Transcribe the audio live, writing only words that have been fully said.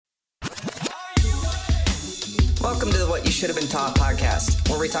Welcome to the What You Should Have Been Taught podcast,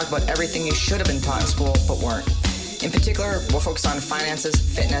 where we talk about everything you should have been taught in school but weren't. In particular, we'll focus on finances,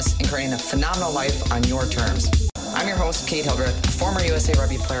 fitness, and creating a phenomenal life on your terms. I'm your host, Kate Hildreth, a former USA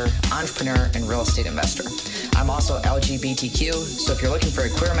Rugby player, entrepreneur, and real estate investor. I'm also LGBTQ, so if you're looking for a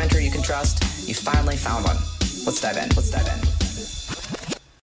queer mentor you can trust, you finally found one. Let's dive in.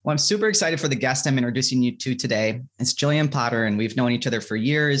 Well, I'm super excited for the guest I'm introducing you to today. It's Jillian Potter, and we've known each other for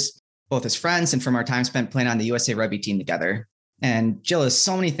years, both as friends and from our time spent playing on the USA Rugby team together. And Jill is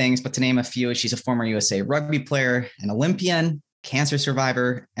so many things, but to name a few, she's a former USA Rugby player, an Olympian, cancer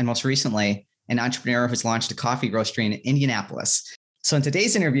survivor, and most recently, an entrepreneur who's launched a coffee roastery in Indianapolis. So in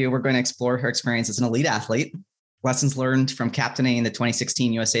today's interview, we're going to explore her experience as an elite athlete, lessons learned from captaining the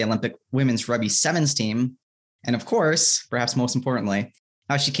 2016 USA Olympic Women's Rugby Sevens team, and of course, perhaps most importantly,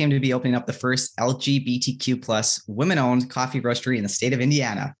 how she came to be opening up the first LGBTQ plus women-owned coffee roastery in the state of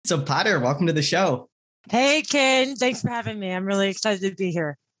Indiana. So Potter, welcome to the show. Hey, Ken. Thanks for having me. I'm really excited to be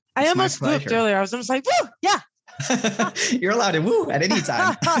here. I almost whooped earlier. I was almost like, woo, yeah. You're allowed to woo at any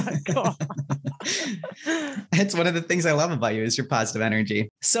time. Cool. It's one of the things I love about you is your positive energy.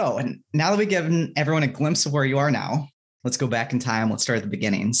 So now that we've given everyone a glimpse of where you are now, let's go back in time. Let's start at the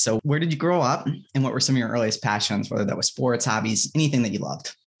beginning. So where did you grow up and what were some of your earliest passions, whether that was sports, hobbies, anything that you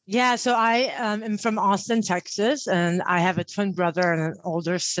loved? Yeah, so I am from Austin, Texas, and I have a twin brother and an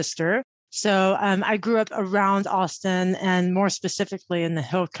older sister. So I grew up around Austin and more specifically in the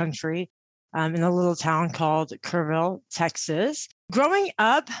Hill Country in a little town called Kerrville, Texas. Growing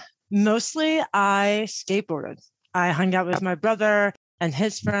up, mostly I skateboarded. I hung out with my brother and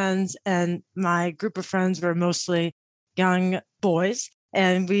his friends, and my group of friends were mostly young boys,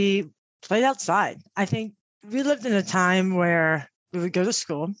 and we played outside. I think we lived in a time where we would go to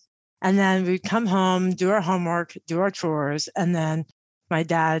school and then we'd come home, do our homework, do our chores, and then my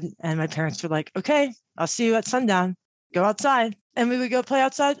dad and my parents were like, okay, I'll see you at sundown. Go outside. And we would go play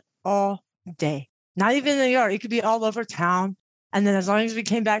outside all day. Not even in the yard. It could be all over town. And then as long as we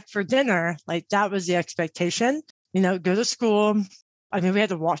came back for dinner, like that was the expectation, go to school. I mean, we had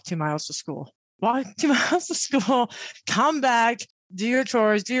to walk 2 miles to school. Walk 2 miles to school, come back, do your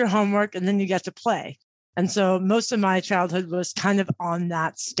chores, do your homework, and then you get to play. And so most of my childhood was kind of on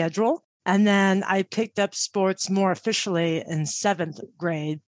that schedule. And then I picked up sports more officially in 7th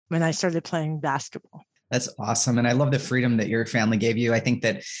grade when I started playing basketball. That's awesome. And I love the freedom that your family gave you. I think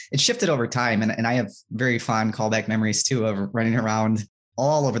that it shifted over time. And I have very fond callback memories too of running around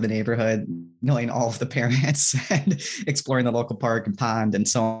all over the neighborhood, knowing all of the parents and exploring the local park and pond and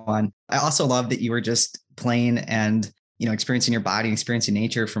so on. I also love that you were just playing and, experiencing your body, experiencing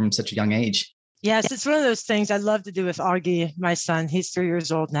nature from such a young age. Yes, it's one of those things I love to do with Augie, my son. He's 3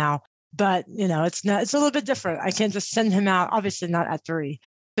 years old now, but it's a little bit different. I can't just send him out, obviously not at 3,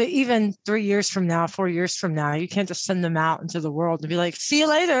 but even 3 years from now, 4 years from now, you can't just send them out into the world and be like, see you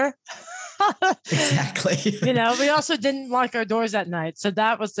later. Exactly. We also didn't lock our doors at night. So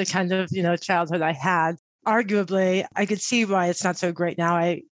that was the kind of, childhood I had. Arguably, I could see why it's not so great now.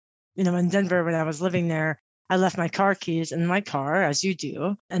 In Denver, when I was living there, I left my car keys in my car, as you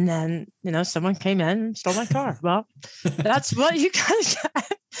do. And then, someone came in and stole my car. Well, that's what you kind of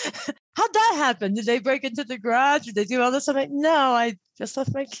got. How'd that happen? Did they break into the garage? Did they do all this? I'm like, no, I just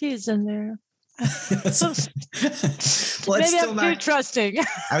left my keys in there. Well, maybe I'm too trusting.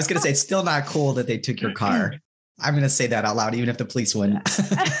 I was going to say, it's still not cool that they took your car. I'm going to say that out loud, even if the police wouldn't.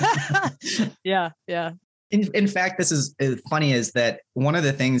 Yeah. In fact, this is funny is that one of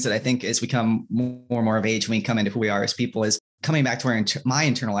the things that I think as we come more and more of age, when we come into who we are as people is coming back to where my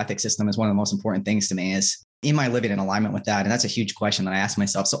internal ethics system is one of the most important things to me is, am I living in alignment with that? And that's a huge question that I ask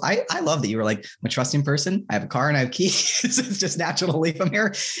myself. So I love that you were like, I'm a trusting person. I have a car and I have keys. It's just natural to leave them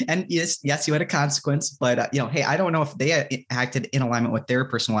here. And yes, you had a consequence, but hey, I don't know if they acted in alignment with their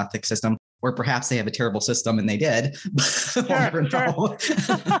personal ethics system, or perhaps they have a terrible system and they did. We'll never know.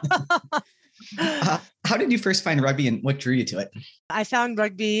 How did you first find rugby and what drew you to it? I found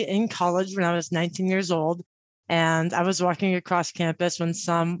rugby in college when I was 19 years old. And I was walking across campus when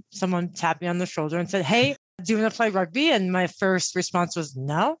someone tapped me on the shoulder and said, hey, do you want to play rugby? And my first response was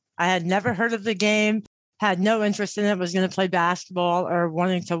no. I had never heard of the game, had no interest in it, was going to play basketball or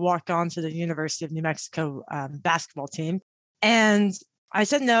wanting to walk on to the University of New Mexico basketball team. And I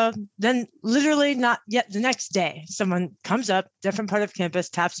said no. Then literally not yet the next day, someone comes up, different part of campus,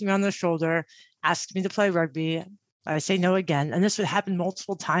 taps me on the shoulder, asks me to play rugby. I say no again. And this would happen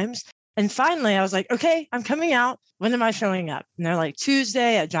multiple times. And finally, I was like, okay, I'm coming out. When am I showing up? And they're like,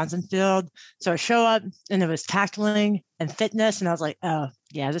 Tuesday at Johnson Field. So I show up and it was tackling and fitness. And I was like, oh,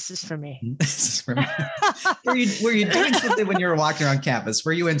 Yeah, this is for me. This is for me. Were you doing something when you were walking around campus?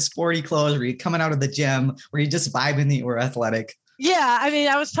 Were you in sporty clothes? Were you coming out of the gym? Were you just vibing that you were athletic? Yeah, I mean,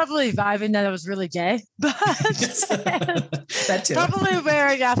 I was probably vibing that I was really gay, but that too. Probably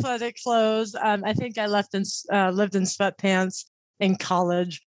wearing athletic clothes. I think I lived in sweatpants in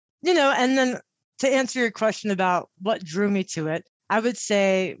college, and then to answer your question about what drew me to it, I would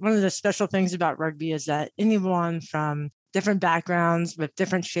say one of the special things about rugby is that anyone from different backgrounds with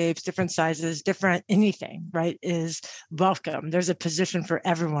different shapes, different sizes, different anything, right, is welcome. There's a position for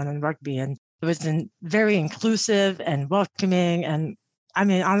everyone in rugby. And it was very inclusive and welcoming. And I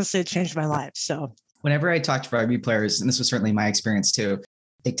mean, honestly, it changed my life. So whenever I talk to rugby players, and this was certainly my experience too,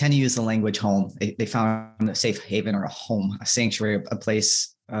 they tend to use the language home. They found a safe haven or a home, a sanctuary, a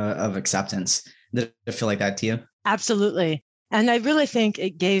place of acceptance. Did it feel like that to you? Absolutely. And I really think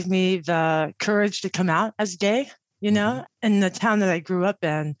it gave me the courage to come out as gay. In the town that I grew up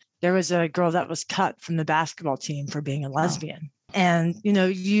in, there was a girl that was cut from the basketball team for being a lesbian. Wow.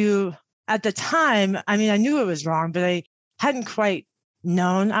 And, at the time, I mean, I knew it was wrong, but I hadn't quite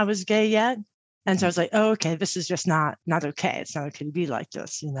known I was gay yet. And so I was like, oh, okay, this is just not okay. It's not okay to be like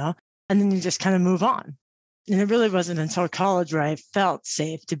this, And then you just kind of move on. And it really wasn't until college where I felt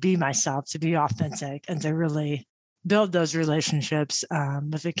safe to be myself, to be authentic, and to really build those relationships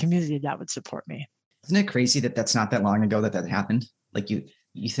with a community that would support me. Isn't it crazy that that's not that long ago that happened? Like you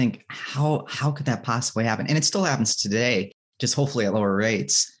think, how could that possibly happen? And it still happens today, just hopefully at lower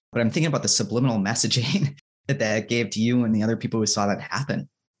rates. But I'm thinking about the subliminal messaging that gave to you and the other people who saw that happen.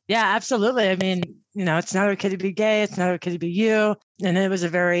 Yeah, absolutely. I mean, it's not okay to be gay. It's not okay to be you. And it was a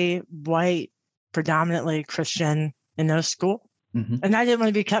very white, predominantly Christian, school. Mm-hmm. And I didn't want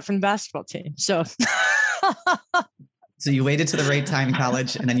to be cut from the basketball team. So So you waited to the right time in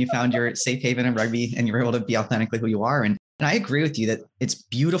college, and then you found your safe haven in rugby, and you were able to be authentically who you are. And I agree with you that it's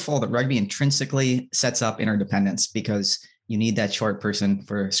beautiful that rugby intrinsically sets up interdependence, because you need that short person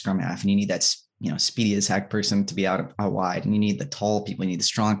for scrum half, and you need that speedy as heck person to be out wide, and you need the tall people, you need the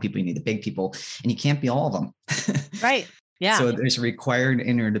strong people, you need the big people, and you can't be all of them. Right. Yeah. So there's required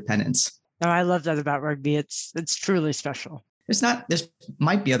interdependence. No, I love that about rugby. It's truly special. There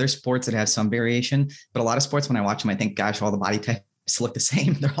might be other sports that have some variation, but a lot of sports, when I watch them, I think, gosh, all the body types look the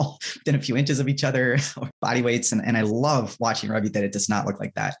same. They're all within a few inches of each other, or body weights. And I love watching rugby that it does not look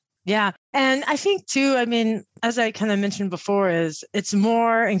like that. Yeah. And I think too, I mean, as I kind of mentioned before, is it's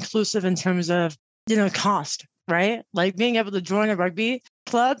more inclusive in terms of, cost, right? Like being able to join a rugby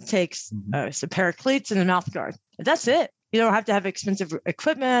club takes a pair of cleats and a mouth guard. That's it. You don't have to have expensive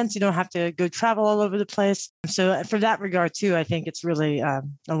equipment. You don't have to go travel all over the place. So for that regard too, I think it's really a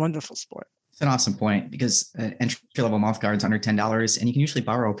wonderful sport. It's an awesome point, because entry-level mouth guards under $10, and you can usually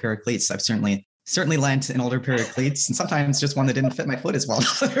borrow a pair of cleats. I've certainly lent an older pair of cleats, and sometimes just one that didn't fit my foot as well.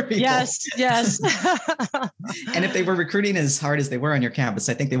 Yes. And if they were recruiting as hard as they were on your campus,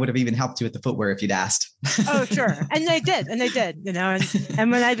 I think they would have even helped you with the footwear if you'd asked. Oh, sure. And they did.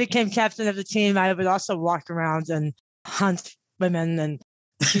 And when I became captain of the team, I would also walk around and hunt women and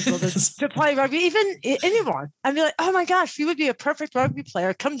people to play rugby, even anyone. I'd be like, oh my gosh, you would be a perfect rugby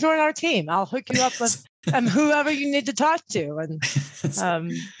player. Come join our team. I'll hook you up with whoever you need to talk to. And so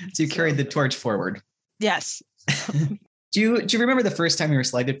you carried the torch forward. Yes. Do you remember the first time you were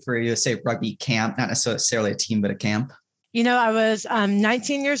selected for a USA rugby camp? Not necessarily a team, but a camp. I was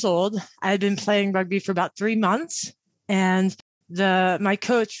 19 years old. I had been playing rugby for about 3 months, and my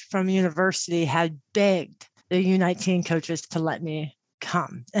coach from university had begged the U19 coaches to let me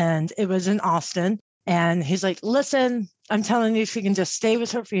come. And it was in Austin. And he's like, listen, I'm telling you, she can just stay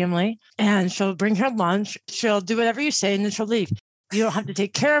with her family, and she'll bring her lunch. She'll do whatever you say, and then she'll leave. You don't have to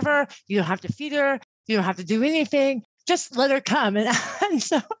take care of her. You don't have to feed her. You don't have to do anything. Just let her come. And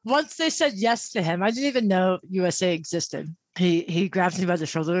so once they said yes to him, I didn't even know USA existed. He grabs me by the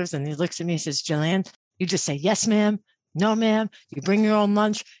shoulders and he looks at me and says, Jillian, you just say, yes, ma'am. No, ma'am. You bring your own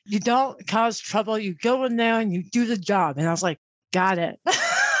lunch. You don't cause trouble. You go in there and you do the job. And I was like, got it.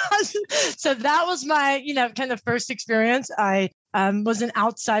 So that was my, kind of first experience. I was an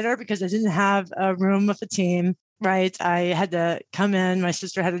outsider because I didn't have a room with a team, right? I had to come in. My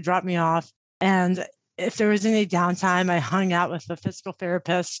sister had to drop me off. And if there was any downtime, I hung out with a physical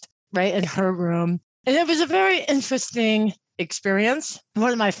therapist, right, in her room. And it was a very interesting experience.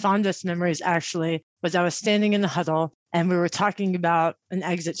 One of my fondest memories actually was I was standing in the huddle and we were talking about an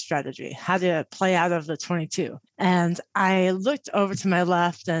exit strategy, how to play out of the 22. And I looked over to my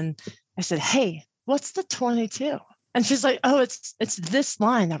left and I said, hey, what's the 22? And she's like, oh, it's this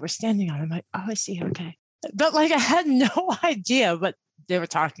line that we're standing on. I'm like, oh, I see. Okay. But I had no idea what they were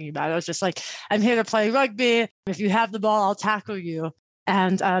talking about. I was just like, I'm here to play rugby. If you have the ball, I'll tackle you.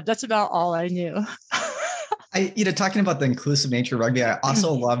 And that's about all I knew. Talking about the inclusive nature of rugby, I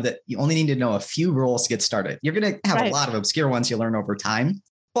also love that you only need to know a few rules to get started. You're going to have a lot of obscure ones you learn over time,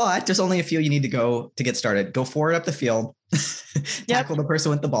 but there's only a few you need to go to get started. Go forward up the field, tackle the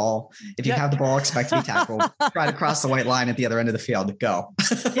person with the ball. If you have the ball, expect to be tackled. Try to cross the white line at the other end of the field. Go.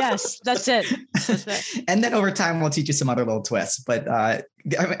 Yes, that's it. And then over time, we'll teach you some other little twists. But I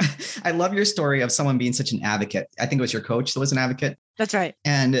love your story of someone being such an advocate. I think it was your coach that was an advocate. That's right.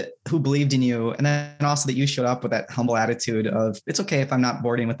 And who believed in you. And then also that you showed up with that humble attitude of, it's okay if I'm not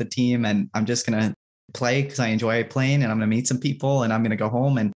boarding with the team and I'm just going to play because I enjoy playing and I'm going to meet some people and I'm going to go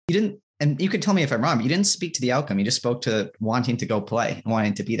home. And you didn't, and you could tell me if I'm wrong, but you didn't speak to the outcome. You just spoke to wanting to go play,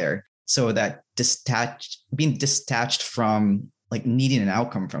 wanting to be there. So that being detached from like needing an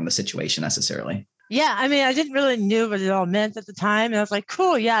outcome from the situation necessarily. Yeah. I mean, I didn't really know what it all meant at the time. And I was like,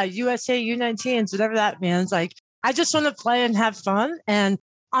 cool. Yeah. USA, U19s, whatever that means. Like, I just want to play and have fun. And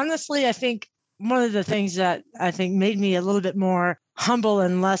honestly, I think one of the things that I think made me a little bit more humble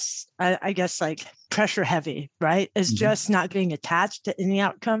and less, I guess, like pressure heavy, right, is just not being attached to any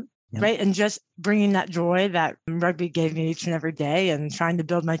outcome, right? And just bringing that joy that rugby gave me each and every day and trying to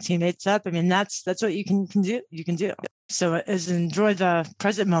build my teammates up. I mean, that's what you can do. You can do. So it is enjoy the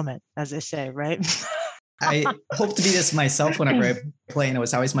present moment, as they say, right? I hope to be this myself whenever I play, and it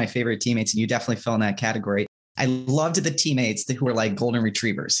was always my favorite teammates, and you definitely fell in that category. I loved the teammates who were like golden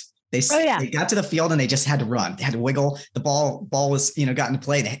retrievers. They got to the field and they just had to run. They had to wiggle. The ball was, got into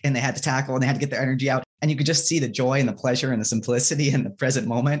play and they had to tackle and they had to get their energy out. And you could just see the joy and the pleasure and the simplicity and the present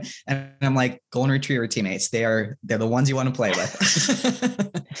moment. And I'm like, golden retriever teammates, they're the ones you want to play with.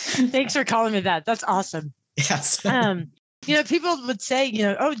 Thanks for calling me that. That's awesome. Yes. People would say,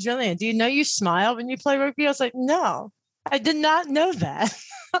 oh, Jillian, do you know you smile when you play rugby? I was like, no, I did not know that.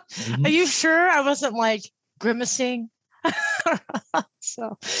 Are you sure I wasn't like grimacing?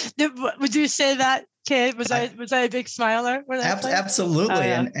 So would you say that, Kate? Was I a big smiler when I played? Absolutely.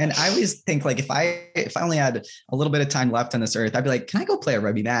 And I always think like if I only had a little bit of time left on this earth, I'd be like, can I go play a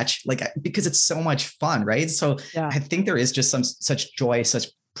rugby match? Like, because it's so much fun, right? So I think there is just such joy, such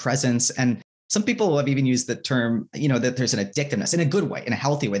presence. And some people have even used the term, that there's an addictiveness in a good way, in a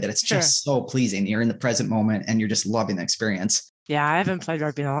healthy way, that it's just so pleasing. You're in the present moment and you're just loving the experience. Yeah, I haven't played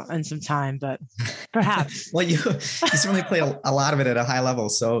rugby in some time, but perhaps. Well, you certainly played a lot of it at a high level.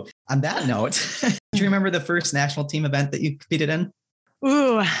 So on that note, do you remember the first national team event that you competed in?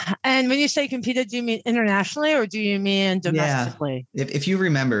 Ooh, and when you say competed, do you mean internationally or do you mean domestically? Yeah. If you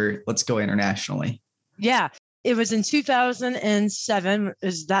remember, let's go internationally. Yeah, it was in 2007.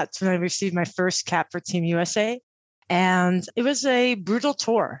 That's when I received my first cap for Team USA. And it was a brutal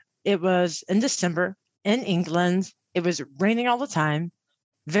tour. It was in December in England. It was raining all the time,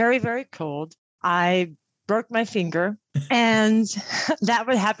 very, very cold. I broke my finger, and that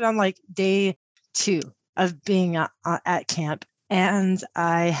would happen on like day 2 of being at camp. And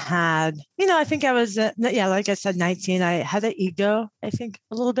I had, I think I was, like I said, 19. I had an ego, I think,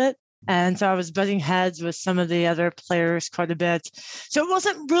 a little bit. And so I was butting heads with some of the other players quite a bit. So it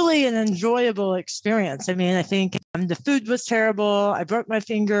wasn't really an enjoyable experience. I mean, I think the food was terrible. I broke my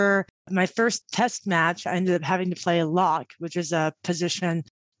finger. My first test match, I ended up having to play lock, which is a position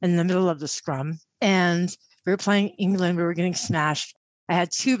in the middle of the scrum. And we were playing England. We were getting smashed. I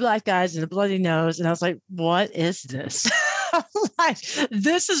had 2 black guys and a bloody nose. And I was like, what is this? Like,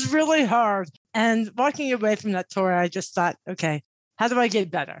 this is really hard. And walking away from that tour, I just thought, okay, how do I get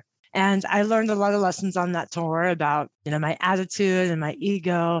better? And I learned a lot of lessons on that tour about, my attitude and my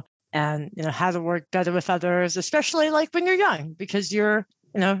ego and, how to work better with others, especially like when you're young, because you're,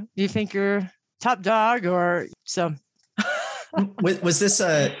 you think you're top dog or so. Was this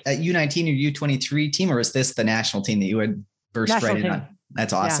a U19 or U23 team, or is this the national team that you had burst right in on?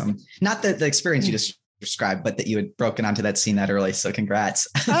 That's awesome. Yeah. Not the experience you just described, but that you had broken onto that scene that early. So congrats.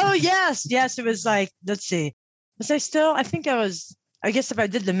 Oh, yes. Yes. It was like, let's see. I guess if I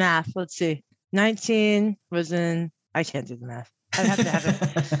did the math, let's see, 19 was in, I can't do the math. I'd have to have it.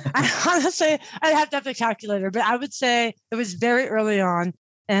 I'd have to have the calculator, but I would say it was very early on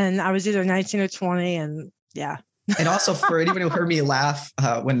and I was either 19 or 20 and yeah. And also for anyone who heard me laugh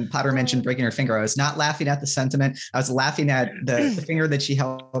when Potter mentioned breaking her finger, I was not laughing at the sentiment. I was laughing at the finger that she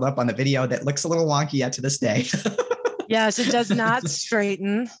held up on the video that looks a little wonky yet to this day. Yes, it does not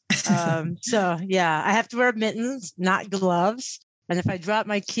straighten. So yeah, I have to wear mittens, not gloves. And if I drop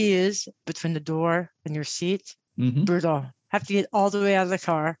my keys between the door and your seat, brutal. Have to get all the way out of the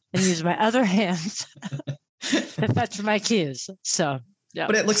car and use my other hand to fetch my keys. So, yeah.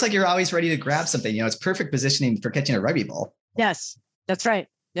 But it looks like you're always ready to grab something. It's perfect positioning for catching a rugby ball. Yes, that's right.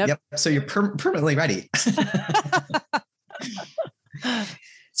 Yep. So you're permanently ready.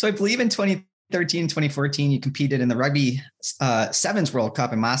 So I believe in 2013, 2014, you competed in the Rugby Sevens World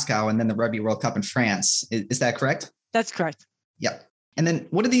Cup in Moscow and then the Rugby World Cup in France. Is that correct? That's correct. Yep. And then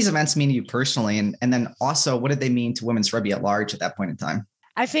what did these events mean to you personally? And then also, what did they mean to women's rugby at large at that point in time?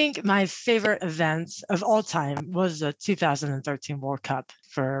 I think my favorite event of all time was the 2013 World Cup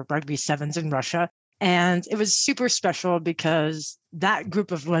for Rugby Sevens in Russia. And it was super special because that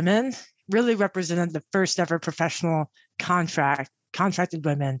group of women really represented the first ever professional contracted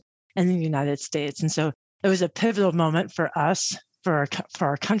women in the United States. And so it was a pivotal moment for us, for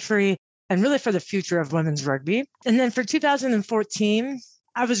our country, and really for the future of women's rugby. And then for 2014,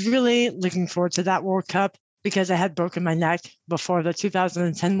 I was really looking forward to that World Cup because I had broken my neck before the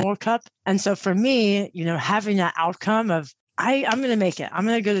 2010 World Cup. And so for me, having that outcome of, I'm going to make it. I'm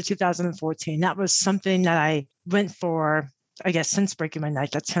going to go to 2014. That was something that I went for, I guess, since breaking my neck.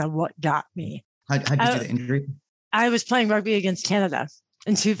 That's kind of what got me. How did you do the injury? I was playing rugby against Canada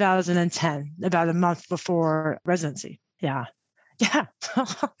in 2010, about a month before residency. Yeah. Yeah.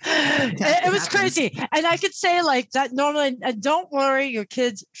 It was crazy. And I could say like that normally, don't worry, your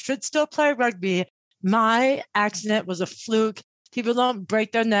kids should still play rugby. My accident was a fluke. People don't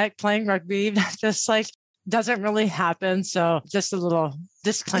break their neck playing rugby. That just doesn't really happen. So just a little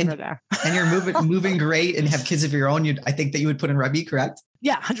disclaimer there. And you're moving great and have kids of your own. I think that you would put in rugby, correct?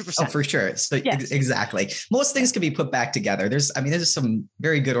 Yeah, 100%. Oh, for sure. So yes. Exactly. Most things can be put back together. There's some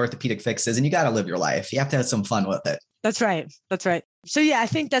very good orthopedic fixes and you got to live your life. You have to have some fun with it. That's right. So yeah, I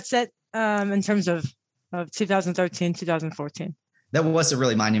think that's it in terms of 2013, 2014. That was a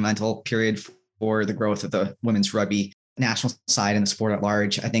really monumental period for the growth of the women's rugby national side and the sport at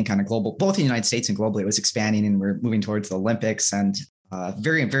large. I think on a global, both in the United States and globally, it was expanding and we're moving towards the Olympics and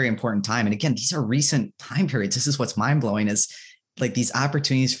very, very important time. And again, these are recent time periods. This is what's mind blowing is like these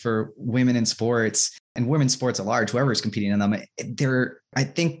opportunities for women in sports and women's sports at large, whoever is competing in them. I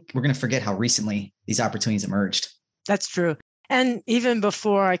think we're going to forget how recently these opportunities emerged. That's true. And even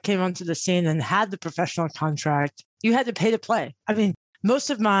before I came onto the scene and had the professional contract, you had to pay to play. I mean, most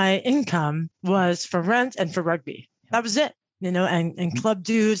of my income was for rent and for rugby. That was it, and club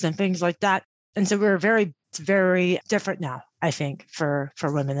dues and things like that. And so we're very, very different now, I think, for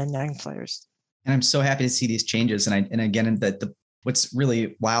women and young players. And I'm so happy to see these changes. And again, what's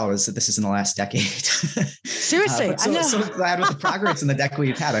really wow is that this is in the last decade. Seriously, I know. So glad with the progress in the decade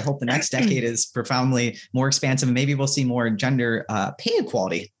we've had. I hope the next decade is profoundly more expansive and maybe we'll see more gender pay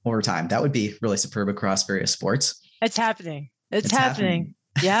equality over time. That would be really superb across various sports. It's happening. It's happening.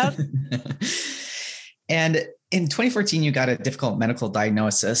 Yeah. And in 2014, you got a difficult medical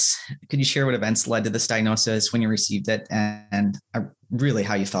diagnosis. Could you share what events led to this diagnosis, when you received it, and really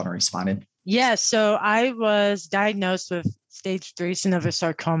how you felt and responded? Yeah, so I was diagnosed with stage 3 synovial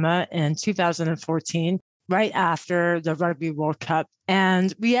sarcoma in 2014, right after the Rugby World Cup.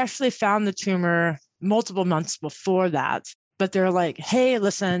 And we actually found the tumor multiple months before that. But they're like, hey,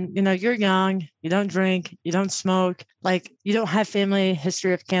 listen, you're young, you don't drink, you don't smoke, you don't have family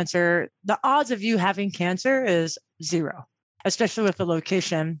history of cancer. The odds of you having cancer is 0, especially with the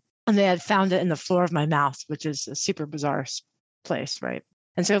location. And they had found it in the floor of my mouth, which is a super bizarre place, right?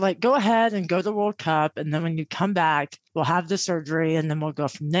 And so go ahead and go to the World Cup. And then when you come back, we'll have the surgery and then we'll go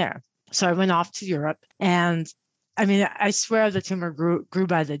from there. So I went off to Europe and I mean, I swear the tumor grew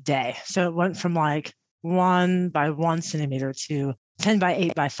by the day. So it went from 1 by 1 centimeter to 10 by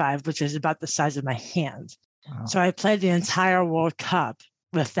 8 by 5, which is about the size of my hand. Wow. So I played the entire World Cup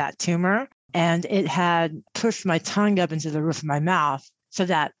with that tumor and it had pushed my tongue up into the roof of my mouth so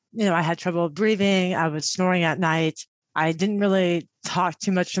that, I had trouble breathing. I was snoring at night. I didn't really talk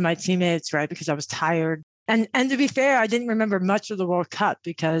too much to my teammates, right? Because I was tired. And to be fair, I didn't remember much of the World Cup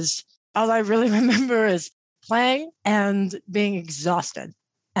because all I really remember is playing and being exhausted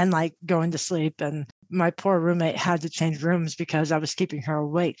and going to sleep. And my poor roommate had to change rooms because I was keeping her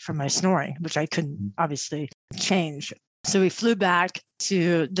awake from my snoring, which I couldn't obviously change. So we flew back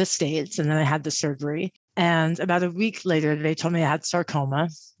to the States and then I had the surgery. And about a week later, they told me I had sarcoma.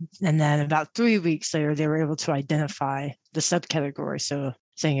 And then about 3 weeks later, they were able to identify the subcategory. So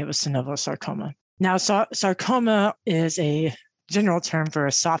saying it was synovial sarcoma. Now, sarcoma is a general term for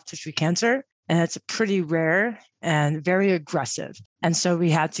a soft tissue cancer. And it's pretty rare and very aggressive. And so we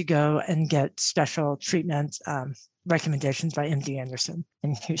had to go and get special treatment recommendations by MD Anderson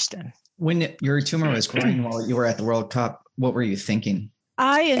in Houston. When your tumor was growing while you were at the World Cup, what were you thinking?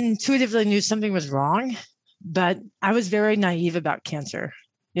 I intuitively knew something was wrong, but I was very naive about cancer.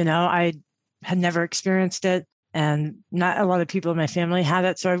 I had never experienced it and not a lot of people in my family had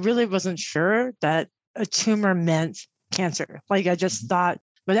it. So I really wasn't sure that a tumor meant cancer. I just thought,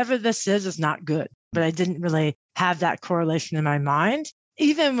 whatever this is not good, but I didn't really have that correlation in my mind.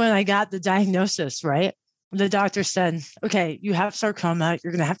 Even when I got the diagnosis, right? The doctor said, okay, you have sarcoma.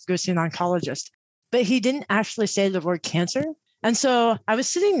 You're going to have to go see an oncologist. But he didn't actually say the word cancer. And so I was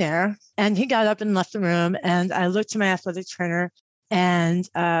sitting there and he got up and left the room. And I looked to my athletic trainer and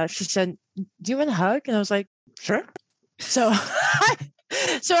she said, do you want a hug? And I was like, sure. So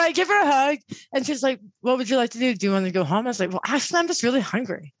so I give her a hug and she's like, what would you like to do? Do you want to go home? I was like, well, actually, I'm just really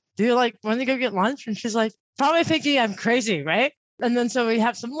hungry. Do you want to go get lunch? And she's like, probably thinking I'm crazy, right? And then so we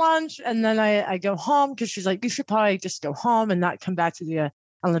have some lunch and then I go home because she's like, you should probably just go home and not come back to the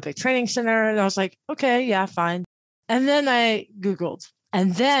Olympic Training Center. And I was like, okay, yeah, fine. And then I Googled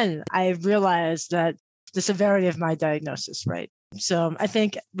and then I realized that the severity of my diagnosis, right? So I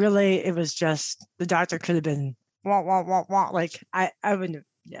think really it was just the doctor could have been like I wouldn't have,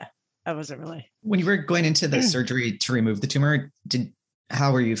 yeah, I wasn't really. When you were going into the surgery to remove the tumor,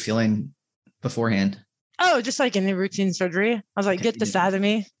 how were you feeling beforehand? Oh, just like any routine surgery. I was like, get this out of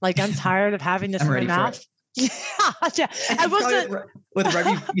me. Like, I'm tired of having this in my mouth. Yeah. I wasn't. With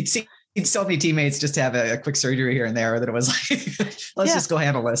rugby, you'd see so many teammates just to have a quick surgery here and there that it was like, let's just go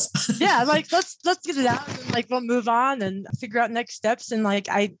handle this. Yeah, like let's get it out and like we'll move on and figure out next steps. And like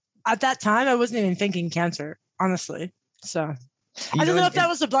at that time I wasn't even thinking cancer, honestly. So I don't know if that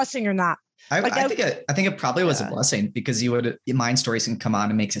was a blessing or not. I think it probably was a blessing because mind stories can come on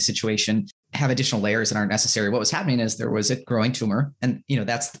and makes a situation have additional layers that aren't necessary. What was happening is there was a growing tumor, and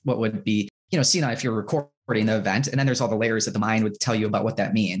that's what would be seen if you're recording the event, and then there's all the layers that the mind would tell you about what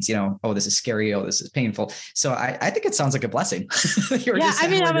that means. Oh, this is scary. Oh, this is painful. So I think it sounds like a blessing.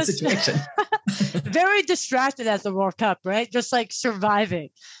 I was situation. Very distracted at the World Cup, right? Just like surviving.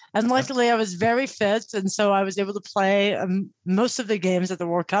 And luckily I was very fit. And so I was able to play most of the games at the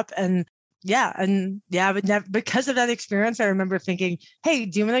World Cup. And I would never, because of that experience, I remember thinking, hey,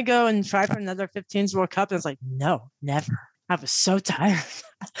 do you want to go and try for another 15s World Cup? And I was like, no, never. I was so tired.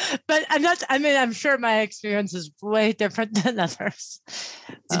 But I'm sure my experience is way different than others.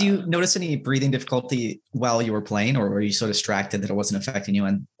 Did you notice any breathing difficulty while you were playing, or were you so distracted that it wasn't affecting you?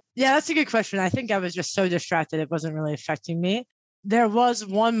 Yeah, that's a good question. I think I was just so distracted it wasn't really affecting me. There was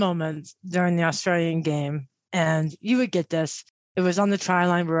one moment during the Australian game, and you would get this. It was on the try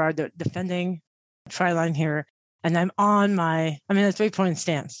line. We are defending try line here. And I'm on a 3-point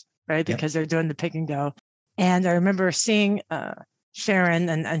stance, right? Because they're doing the pick and go. And I remember seeing Sharon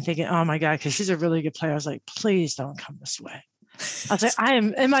and thinking, oh my God, because she's a really good player. I was like, please don't come this way. I was like, I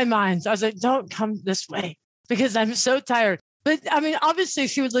am in my mind. I was like, don't come this way because I'm so tired. But obviously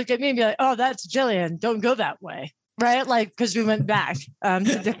she would look at me and be like, oh, that's Jillian. Don't go that way. Right. Like, because we went back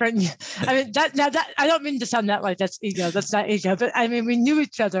to different. That I don't mean to sound that like that's ego. That's not ego. But we knew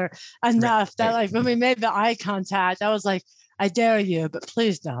each other enough that like when we made the eye contact, I was like, I dare you, but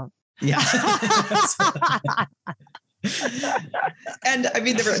please don't. Yeah. And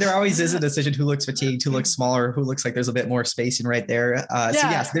there always is a decision who looks fatigued, who looks smaller, who looks like there's a bit more spacing right there. So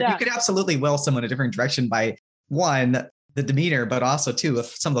yes, you could absolutely will someone a different direction by one, the demeanor, but also two, of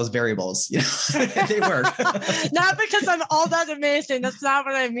some of those variables, they work. Not because I'm all that amazing. That's not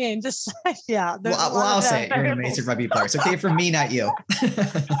what I mean. Just yeah. Well, I'll say you're an amazing rugby player. It's okay for me, not you.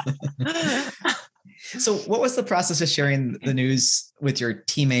 So what was the process of sharing the news with your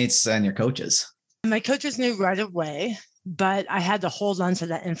teammates and your coaches? My coaches knew right away, but I had to hold on to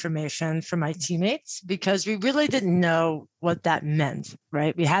that information for my teammates because we really didn't know what that meant,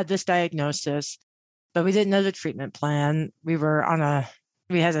 right? We had this diagnosis, but we didn't know the treatment plan. We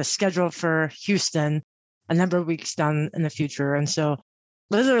had a schedule for Houston a number of weeks down in the future. And so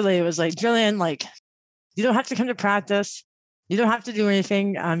literally it was like, Jillian, like, you don't have to come to practice. You don't have to do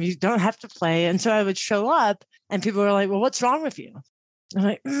anything. You don't have to play. And so I would show up and people were like, well, what's wrong with you? I'm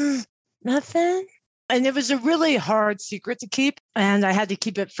like, nothing. And it was a really hard secret to keep. And I had to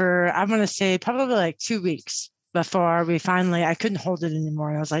keep it for, I'm going to say probably like 2 weeks before I couldn't hold it anymore.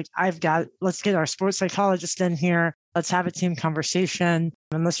 And I was like, let's get our sports psychologist in here. Let's have a team conversation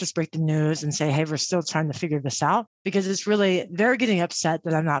and let's just break the news and say, hey, we're still trying to figure this out because they're getting upset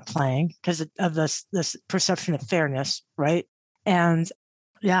that I'm not playing because of this perception of fairness. Right. And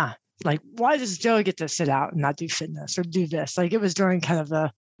yeah, like, why does Joe get to sit out and not do fitness or do this? Like, it was during kind of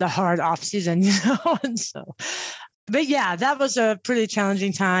the hard off season, and so, but yeah, that was a pretty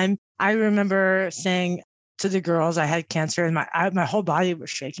challenging time. I remember saying to the girls, I had cancer and my whole body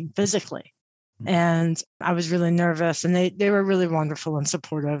was shaking physically. And I was really nervous and they were really wonderful and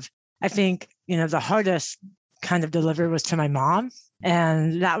supportive. I think, the hardest kind of delivery was to my mom.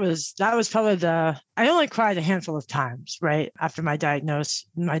 And that was probably I only cried a handful of times, right? After my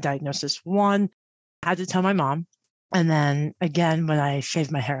diagnosis. One, I had to tell my mom. And then again, when I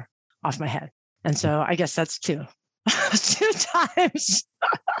shaved my hair off my head. And so I guess that's two, two times.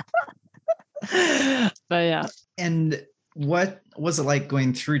 But yeah. And what was it like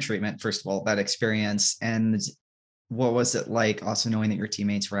going through treatment, first of all, that experience? And what was it like also knowing that your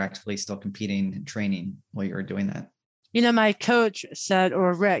teammates were actively still competing and training while you were doing that? My coach said,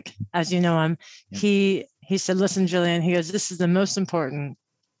 or Rick, as you know him, he said, listen, Jillian, he goes, this is the most important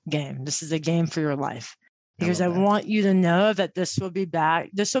game. This is a game for your life. He goes, I want you to know that this will be back.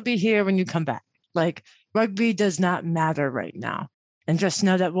 This will be here when you come back. Like, rugby does not matter right now. And just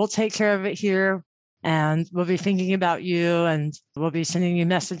know that we'll take care of it here, and we'll be thinking about you, and we'll be sending you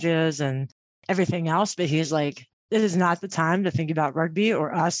messages and everything else. But he's like, it is not the time to think about rugby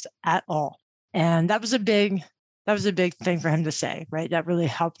or us at all. And that was a big thing for him to say, right? That really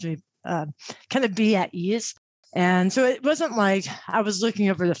helped me kind of be at ease. And so it wasn't like I was looking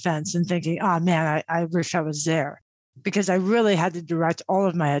over the fence and thinking, oh man, I wish I was there, because I really had to direct all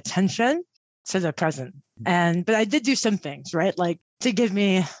of my attention to the present. But I did do some things, right? Like to give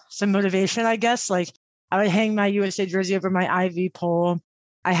me some motivation, I guess. Like I would hang my USA jersey over my IV pole.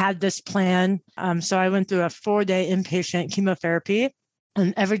 I had this plan. So I went through a 4-day inpatient chemotherapy,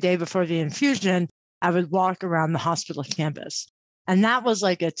 and every day before the infusion, I would walk around the hospital campus. And that was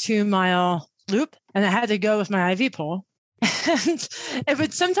like a 2-mile loop. And I had to go with my IV pole.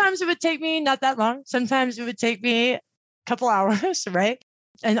 And sometimes it would take me not that long. Sometimes it would take me a couple hours, right?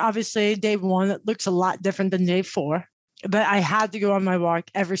 And obviously day 1, it looks a lot different than day 4, but I had to go on my walk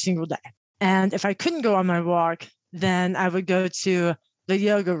every single day. And if I couldn't go on my walk, then I would go to the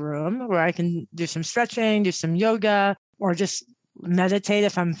yoga room where I can do some stretching, do some yoga, or just meditate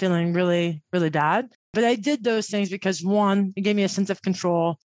if I'm feeling really, really bad. But I did those things because 1, it gave me a sense of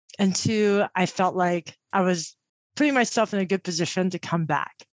control. And 2, I felt like I was putting myself in a good position to come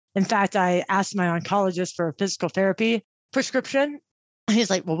back. In fact, I asked my oncologist for a physical therapy prescription. And he's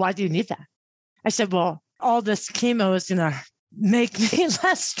like, well, why do you need that? I said, well, all this chemo is going to make me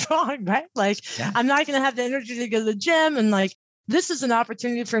less strong, right? Like, I'm not going to have the energy to go to the gym. And like, this is an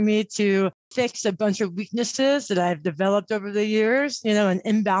opportunity for me to fix a bunch of weaknesses that I've developed over the years, and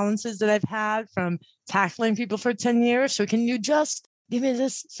imbalances that I've had from tackling people for 10 years. So can you just give me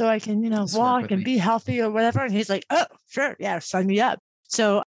this so I can, walk and be healthy or whatever? And he's like, oh, sure. Yeah, sign me up.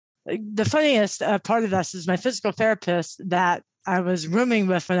 So the funniest part of this is my physical therapist that I was rooming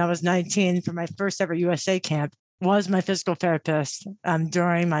with when I was 19 for my first ever USA camp was my physical therapist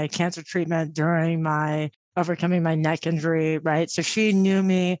during my cancer treatment, during my overcoming my neck injury, right? So she knew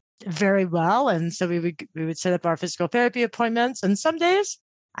me very well. And so we would set up our physical therapy appointments. And some days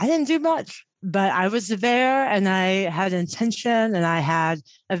I didn't do much, but I was there and I had intention and I had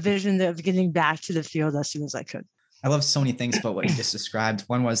a vision of getting back to the field as soon as I could. I love so many things about what you just described.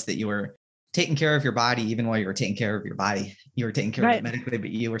 One was that you were taking care of your body, even while you were taking care of your body. You were taking care of it medically, but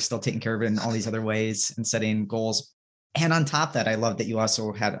you were still taking care of it in all these other ways and setting goals. And on top of that, I love that you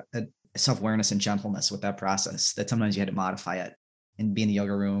also had a self-awareness and gentleness with that process, that sometimes you had to modify it and be in the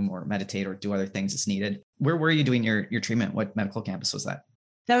yoga room or meditate or do other things as needed. Where were you doing your treatment? What medical campus was that?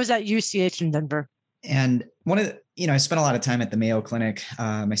 That was at UCH in Denver. And one of the, I spent a lot of time at the Mayo Clinic.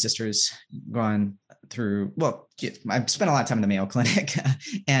 My sister's gone through, I've spent a lot of time in the Mayo Clinic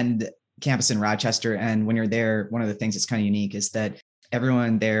and campus in Rochester. And when you're there, one of the things that's kind of unique is that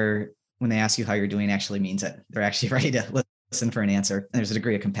everyone there, when they ask you how you're doing, actually means it. They're actually ready to listen for an answer. And there's a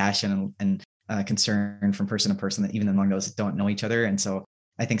degree of compassion and concern from person to person, that even among those that don't know each other. And so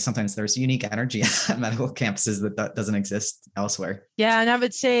I think sometimes there's unique energy at medical campuses that doesn't exist elsewhere. Yeah. And I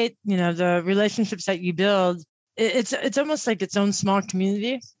would say, the relationships that you build, it's almost like its own small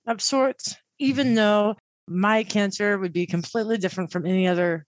community of sorts, even though my cancer would be completely different from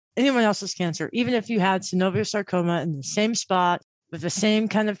anyone else's cancer. Even if you had synovial sarcoma in the same spot with the same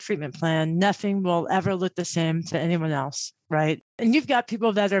kind of treatment plan, nothing will ever look the same to anyone else, right? And you've got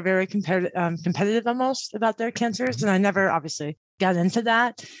people that are very competitive almost about their cancers. And I never obviously got into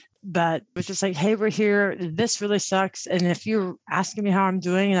that, but it was just like, hey, we're here. This really sucks. And if you're asking me how I'm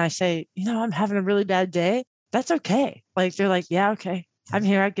doing and I say, I'm having a really bad day, that's okay. Like, they're like, yeah, okay, I'm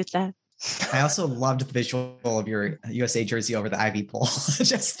here. I get that. I also loved the visual of your USA jersey over the IV pole.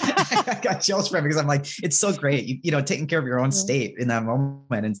 I got chills from it because I'm like, it's so great. You taking care of your own state in that moment,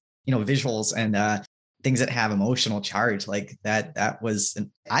 and visuals and things that have emotional charge like that.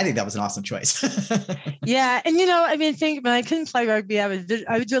 I think that was an awesome choice. Yeah, and when I couldn't play rugby, I would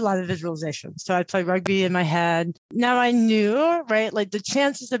do a lot of visualization. So I'd play rugby in my head. Now I knew, right, like the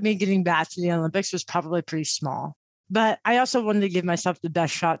chances of me getting back to the Olympics was probably pretty small. But I also wanted to give myself the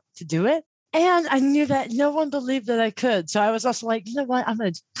best shot to do it. And I knew that no one believed that I could. So I was also like, you know what? I'm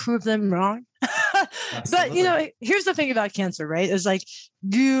going to prove them wrong. But, here's the thing about cancer, right? Is like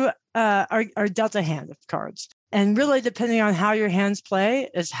you are dealt a hand of cards. And really, depending on how your hands play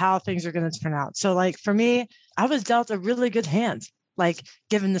is how things are going to turn out. So like for me, I was dealt a really good hand, like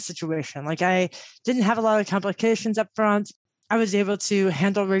given the situation. Like I didn't have a lot of complications up front. I was able to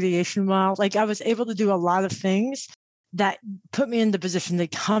handle radiation well. Like I was able to do a lot of things that put me in the position to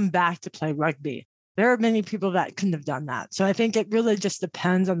come back to play rugby. There are many people that couldn't have done that. So I think it really just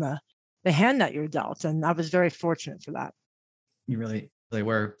depends on the hand that you're dealt. And I was very fortunate for that. You really, really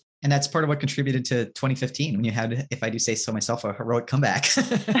were. And that's part of what contributed to 2015 when you had, if I do say so myself, a heroic comeback.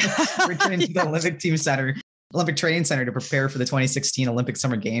 Returning to the Olympic Training Center to prepare for the 2016 Olympic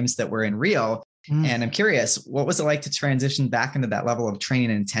Summer Games that were in Rio. And I'm curious, what was it like to transition back into that level of training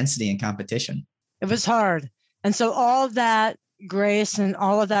and intensity and competition? It was hard. And so all of that grace and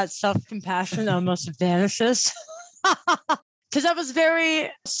all of that self-compassion almost vanishes because I was very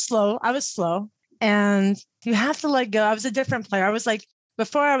slow. I was slow and you have to let go. I was a different player. I was like,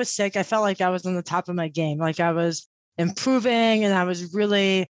 before I was sick, I felt like I was on the top of my game. Like I was improving and I was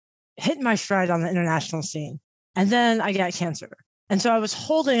really hitting my stride on the international scene. And then I got cancer. And so I was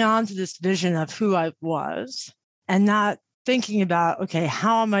holding on to this vision of who I was and not thinking about, okay,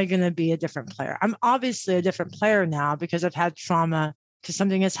 how am I going to be a different player? I'm obviously a different player now because I've had trauma, because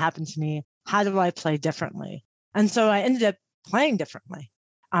something has happened to me. How do I play differently? And so I ended up playing differently.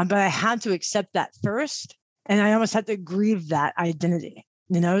 But I had to accept that first. And I almost had to grieve that identity,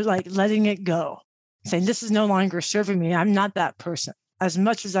 like letting it go, saying this is no longer serving me. I'm not that person. As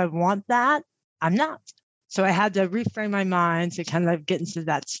much as I want that, I'm not. So I had to reframe my mind to kind of get into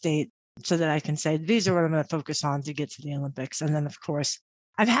that state so that I can say, these are what I'm going to focus on to get to the Olympics. And then, of course,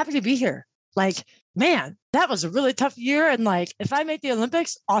 I'm happy to be here. Like, man, that was a really tough year. And like, if I make the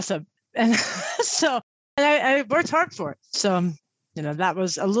Olympics, awesome. And I worked hard for it. So, that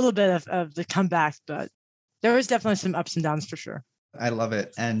was a little bit of the comeback, but there was definitely some ups and downs for sure. I love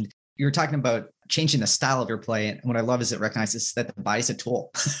it. And you were talking about changing the style of your play. And what I love is it recognizes that the body's a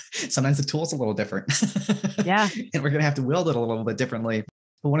tool. Sometimes the tool's a little different. Yeah. And we're going to have to wield it a little bit differently.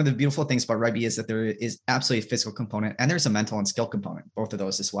 But one of the beautiful things about rugby is that there is absolutely a physical component and there's a mental and skill component, both of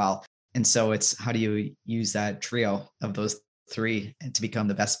those as well. And so it's how do you use that trio of those three to become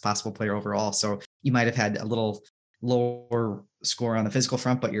the best possible player overall? So you might have had a little lower score on the physical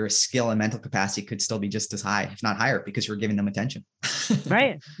front, but your skill and mental capacity could still be just as high, if not higher, because you're giving them attention.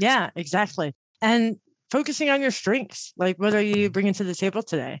 Right. Yeah, exactly. And focusing on your strengths, like what are you bringing to the table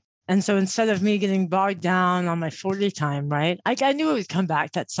today? And so instead of me getting bogged down on my 40 time, right, I knew it would come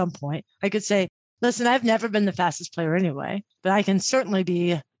back at some point. I could say, listen, I've never been the fastest player anyway, but I can certainly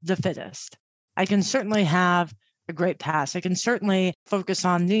be the fittest. I can certainly have a great pass. I can certainly focus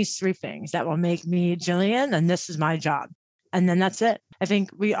on these three things that will make me Jillian, and this is my job. And then that's it. I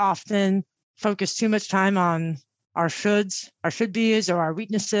think we often focus too much time on our shoulds, our should be's, or our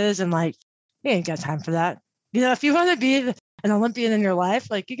weaknesses. And like, you ain't got time for that. If you want to be an Olympian in your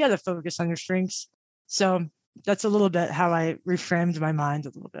life, like you got to focus on your strengths. So that's a little bit how I reframed my mind a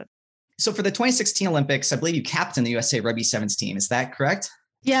little bit. So for the 2016 Olympics, I believe you captained the USA Rugby Sevens team. Is that correct?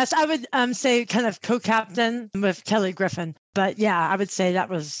 Yes, I would say kind of co-captain with Kelly Griffin. But yeah, I would say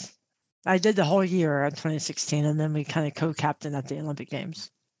I did the whole year in 2016, and then we kind of co-captained at the Olympic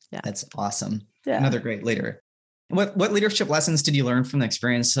Games. Yeah. That's awesome. Yeah. Another great leader. What leadership lessons did you learn from the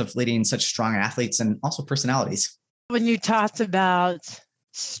experience of leading such strong athletes and also personalities? When you talked about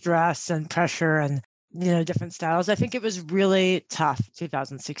stress and pressure and, different styles, I think it was really tough,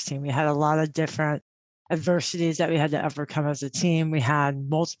 2016. We had a lot of different adversities that we had to overcome as a team. We had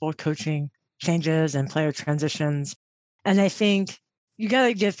multiple coaching changes and player transitions. And I think you got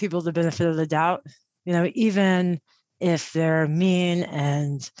to give people the benefit of the doubt, even if they're mean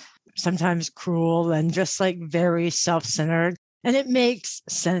and sometimes cruel and just like very self-centered. And it makes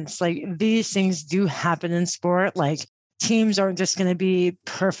sense. Like these things do happen in sport. Like teams aren't just going to be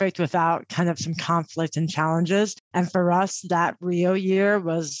perfect without kind of some conflict and challenges. And for us, that Rio year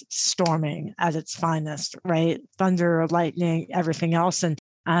was storming at its finest, right? Thunder, lightning, everything else. And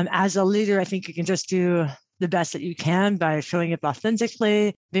as a leader, I think you can just do the best that you can by showing up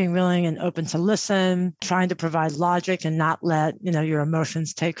authentically, being willing and open to listen, trying to provide logic and not let, your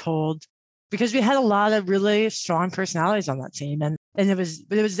emotions take hold. Because we had a lot of really strong personalities on that team. And it was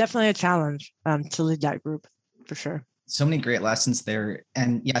definitely a challenge to lead that group for sure. So many great lessons there.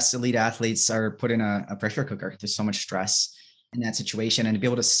 And yes, elite athletes are put in a pressure cooker. There's so much stress in that situation. And to be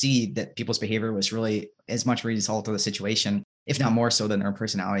able to see that people's behavior was really as much a result of the situation if not more so than our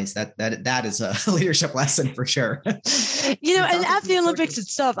personalities. That is a leadership lesson for sure. And at the Olympics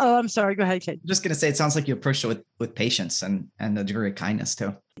itself, oh, I'm sorry. Go ahead, Kate. I'm just going to say, it sounds like you approached it with patience and a degree of kindness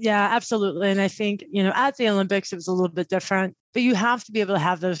too. Yeah, absolutely. And I think, at the Olympics, it was a little bit different, but you have to be able to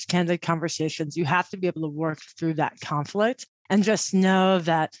have those candid conversations. You have to be able to work through that conflict and just know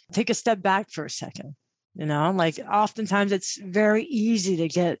that take a step back for a second. Like oftentimes it's very easy to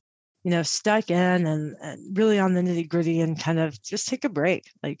get stuck in and really on the nitty gritty and kind of just take a break,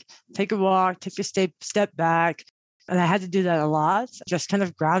 like take a walk, take a step back. And I had to do that a lot, just kind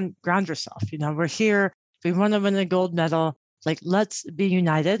of ground yourself. We're here, we want to win a gold medal, like let's be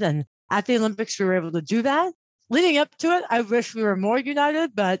united. And at the Olympics, we were able to do that. Leading up to it, I wish we were more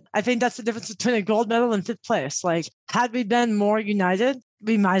united, but I think that's the difference between a gold medal and fifth place. Like had we been more united,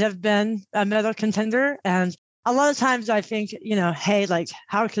 we might have been a medal contender. And a lot of times I think, hey, like,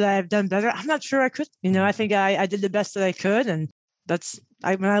 how could I have done better? I'm not sure I could. I think I did the best that I could. And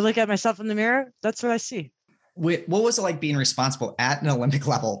when I look at myself in the mirror, that's what I see. What was it like being responsible at an Olympic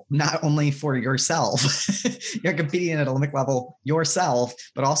level, not only for yourself, you're competing at an Olympic level yourself,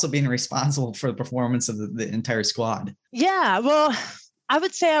 but also being responsible for the performance of the entire squad? Yeah, well, I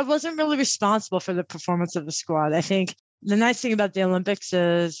would say I wasn't really responsible for the performance of the squad. I think the nice thing about the Olympics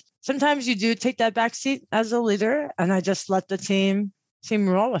is sometimes you do take that back seat as a leader, and I just let the team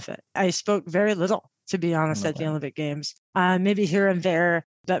roll with it. I spoke very little, to be honest, at the Olympic Games, maybe here and there,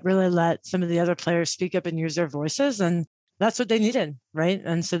 but really let some of the other players speak up and use their voices. And that's what they needed, right?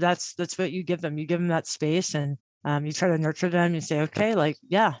 And so that's what you give them. You give them that space and you try to nurture them. You say, okay, like,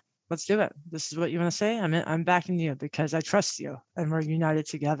 yeah, let's do it. This is what you want to say. I'm backing you because I trust you and we're united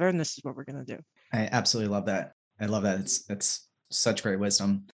together. And this is what we're going to do. I absolutely love that. I love that. It's such great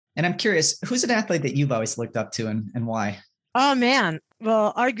wisdom. And I'm curious, who's an athlete that you've always looked up to and why? Oh, man.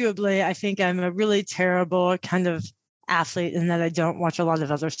 Well, arguably, I think I'm a really terrible kind of athlete in that I don't watch a lot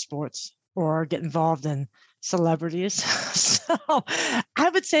of other sports or get involved in celebrities. So I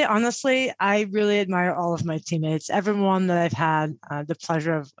would say, honestly, I really admire all of my teammates, everyone that I've had the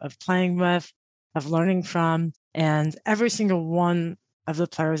pleasure of playing with, of learning from, and every single one of the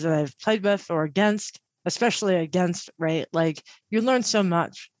players that I've played with or against, especially against, right? Like you learn so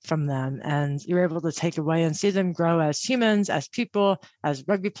much from them and you're able to take away and see them grow as humans, as people, as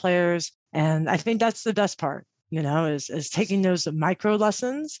rugby players. And I think that's the best part, is taking those micro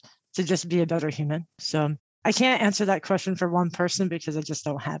lessons to just be a better human. So I can't answer that question for one person because I just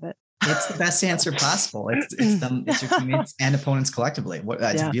don't have it. It's the best answer possible. It's your teammates and opponents collectively.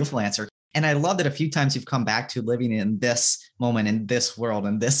 That's a beautiful answer. And I love that a few times you've come back to living in this moment, in this world,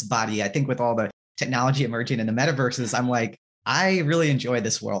 in this body. I think with all the technology emerging in the metaverses, I'm like, I really enjoy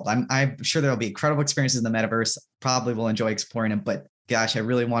this world. I'm sure there'll be incredible experiences in the metaverse. Probably will enjoy exploring it, but gosh, I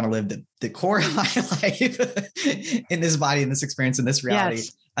really want to live the core of my life in this body, in this experience, in this reality,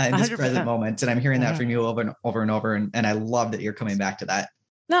 in this 100%. Present moment. And I'm hearing that from you over and over and over. And I love that you're coming back to that.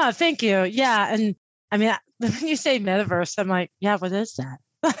 No, thank you. Yeah. And I mean, when you say metaverse, I'm like, yeah, what is that?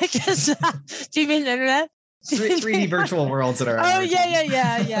 Do you mean the internet? 3D virtual worlds that are. Oh,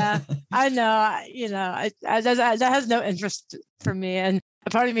 yeah. I know, that has no interest for me. And a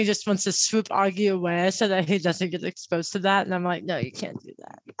part of me just wants to swoop Augie away so that he doesn't get exposed to that. And I'm like, no, you can't do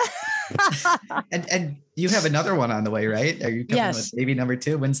that. and you have another one on the way, right? Are you coming with baby number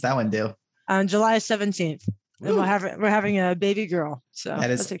 2? When's that one due? On July 17th. And we're having a baby girl. So that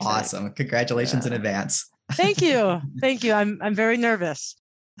is awesome. Congratulations in advance. Thank you. I'm very nervous.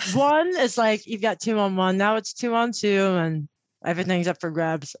 One is like, you've got 2 on 1. Now it's 2 on 2 and everything's up for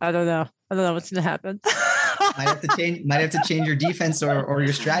grabs. I don't know what's going to happen. Might have to change your defense or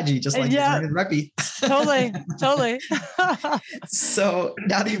your strategy, just like you learned in rugby. Totally. So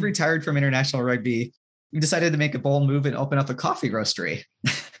now that you've retired from international rugby, you decided to make a bold move and open up a coffee roastery.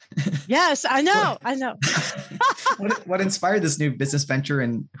 Yes, I know. What inspired this new business venture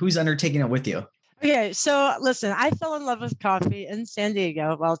and who's undertaking it with you? Okay, so listen, I fell in love with coffee in San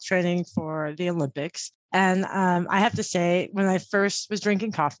Diego while training for the Olympics. And I have to say, when I first was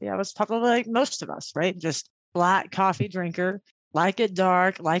drinking coffee, I was probably like most of us, right? Just black coffee drinker, like it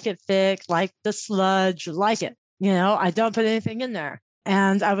dark, like it thick, like the sludge, like it. I don't put anything in there.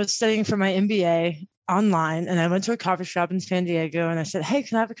 And I was studying for my MBA online and I went to a coffee shop in San Diego and I said, hey,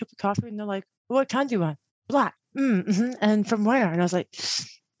 can I have a cup of coffee? And they're like, what kind do you want? Black. Mm-hmm. And from where? And I was like,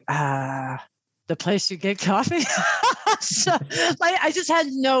 the place you get coffee. So I just had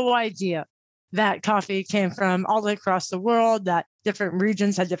no idea that coffee came from all across the world, that different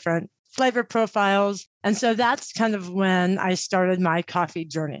regions had different flavor profiles. And so that's kind of when I started my coffee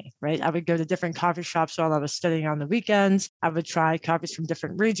journey, right? I would go to different coffee shops while I was studying on the weekends. I would try coffees from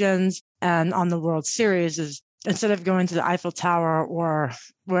different regions. And on the World Series is instead of going to the Eiffel Tower or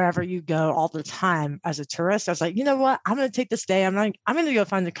wherever you go all the time as a tourist, I was like, you know what? I'm going to take this day. I'm going to go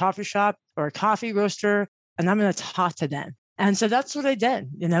find a coffee shop or a coffee roaster, and I'm going to talk to them. And so that's what I did,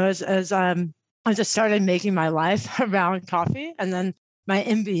 as I just started making my life around coffee. And then my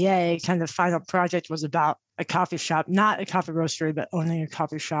MBA kind of final project was about a coffee shop, not a coffee roastery, but owning a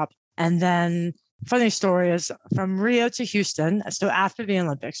coffee shop. And then funny story is from Rio to Houston. So after the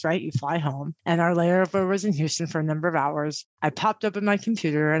Olympics, right, you fly home, and our layover was in Houston for a number of hours. I popped open my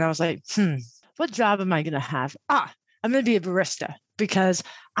computer and I was like, what job am I going to have? I'm going to be a barista because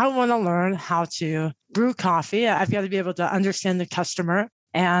I want to learn how to brew coffee. I've got to be able to understand the customer.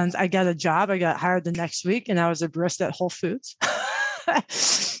 And I got a job. I got hired the next week and I was a barista at Whole Foods.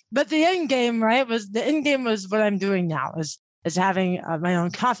 But the end game was what I'm doing now is having my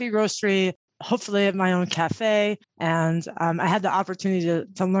own coffee roastery, hopefully at my own cafe. And I had the opportunity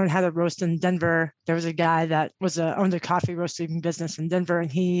to learn how to roast in Denver. There was a guy that owned a coffee roasting business in Denver,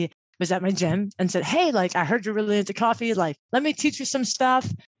 and he was at my gym and said, hey, I heard you're really into coffee. Let me teach you some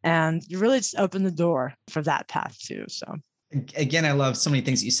stuff. And you really just opened the door for that path too. So again, I love so many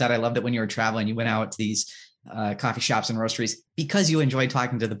things that you said. I love that when you were traveling, you went out to these coffee shops and roasteries because you enjoyed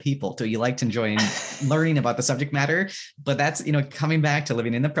talking to the people. So you liked enjoying learning about the subject matter. But that's, coming back to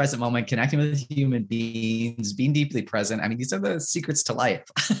living in the present moment, connecting with human beings, being deeply present. I mean, these are the secrets to life.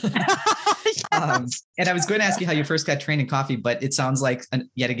 And I was going to ask you how you first got trained in coffee, but it sounds like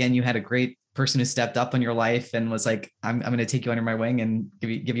yet again, you had a great person who stepped up in your life and was like, I'm going to take you under my wing and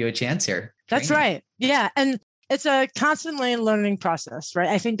give you a chance here. That's right. Yeah. And it's a constantly learning process, right?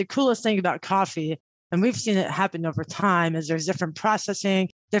 I think the coolest thing about coffee, and we've seen it happen over time, is there's different processing,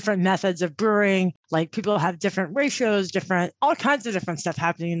 different methods of brewing, people have different ratios, all kinds of different stuff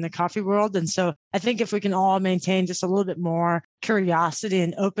happening in the coffee world. And so I think if we can all maintain just a little bit more curiosity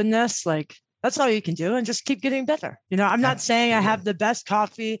and openness, that's all you can do, and just keep getting better. I'm not saying I have the best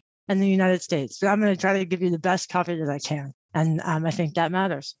coffee in the United States, but I'm going to try to give you the best coffee that I can. And I think that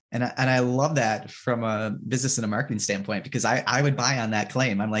matters. And I love that from a business and a marketing standpoint, because I would buy on that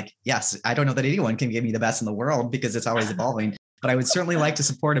claim. I'm like, yes, I don't know that anyone can give me the best in the world because it's always evolving, but I would certainly like to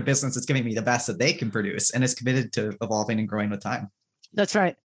support a business that's giving me the best that they can produce and is committed to evolving and growing with time. That's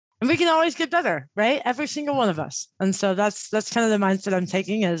right. And we can always get better, right? Every single one of us. And so that's kind of the mindset I'm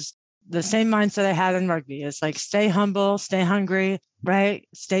taking, is the same mindset I had in rugby. Is stay humble, stay hungry, right?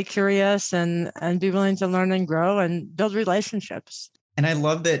 Stay curious and be willing to learn and grow and build relationships. And I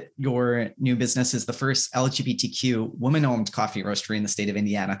love that your new business is the first LGBTQ woman-owned coffee roastery in the state of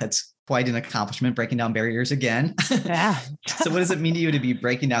Indiana. That's quite an accomplishment, breaking down barriers again. Yeah. So what does it mean to you to be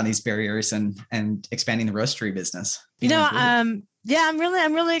breaking down these barriers and expanding the roastery business? Yeah, I'm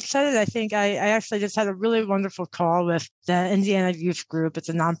really excited. I think I actually just had a really wonderful call with the Indiana Youth Group. It's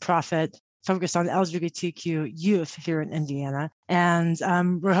a nonprofit focused on LGBTQ youth here in Indiana. And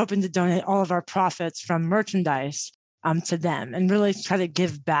we're hoping to donate all of our profits from merchandise to them and really try to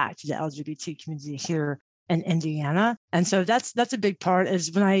give back to the LGBT community here in Indiana. And so that's a big part,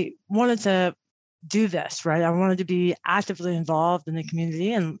 is when I wanted to do this, right? I wanted to be actively involved in the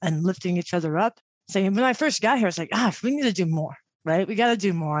community and lifting each other up. Saying, when I first got here, it's like, we need to do more, right? We got to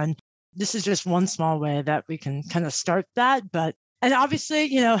do more. And this is just one small way that we can kind of start that. And obviously,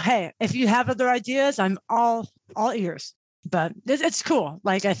 hey, if you have other ideas, I'm all ears. But it's cool.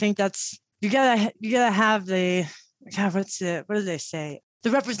 I think that's, you gotta have the, what do they say?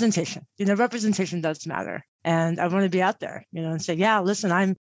 The representation. Representation does matter. And I want to be out there, and say, yeah, listen,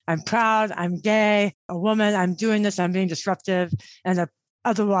 I'm proud, I'm gay, a woman, I'm doing this, I'm being disruptive, and a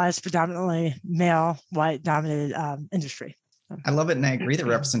otherwise predominantly male, white dominated industry. I love it. And I agree that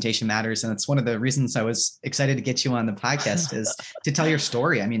representation matters. And it's one of the reasons I was excited to get you on the podcast, is to tell your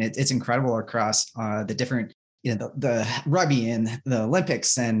story. I mean, it's incredible across the different, the rugby and the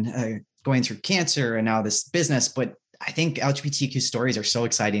Olympics and going through cancer and now this business. But I think LGBTQ stories are so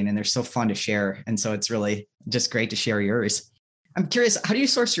exciting and they're so fun to share. And so it's really just great to share yours. I'm curious, how do you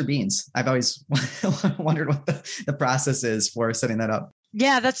source your beans? I've always wondered what the process is for setting that up.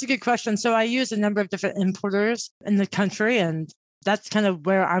 Yeah, that's a good question. So I use a number of different importers in the country, and that's kind of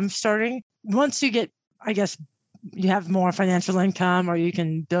where I'm starting. Once you get, I guess, you have more financial income, or you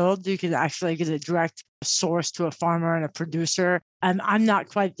can actually get a direct source to a farmer and a producer. I'm not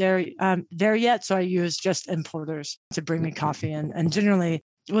quite there yet. So I use just importers to bring me coffee. And generally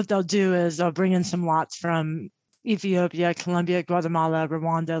what they'll do is they'll bring in some lots from Ethiopia, Colombia, Guatemala,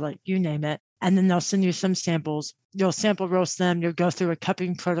 Rwanda, you name it. And then they'll send you some samples. You'll sample roast them. You'll go through a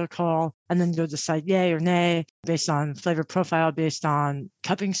cupping protocol, and then you'll decide yay or nay based on flavor profile, based on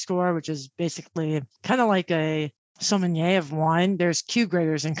cupping score, which is basically kind of like a sommelier of wine. There's Q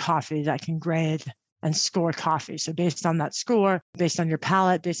graders in coffee that can grade and score coffee. So based on that score, based on your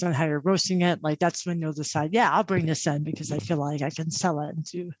palate, based on how you're roasting it, like that's when you'll decide, yeah, I'll bring this in because I feel like I can sell it and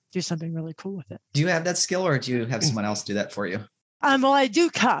do something really cool with it. Do you have that skill or do you have someone else do that for you? Well, I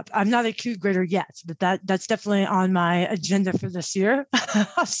do cup. I'm not a Q grader yet, but that's definitely on my agenda for this year.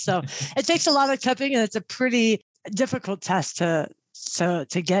 So it takes a lot of cupping, and it's a pretty difficult test to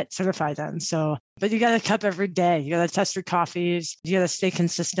get certified in. So, but you got to cup every day. You got to test your coffees. You got to stay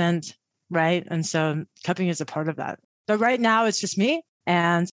consistent, right? And so cupping is a part of that. But right now it's just me,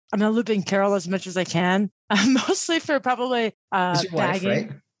 and I'm gonna loop in Carol as much as I can, mostly for probably Is your wife, bagging.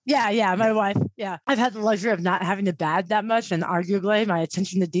 right? Yeah, my wife. Yeah. I've had the luxury of not having to bag that much. And arguably my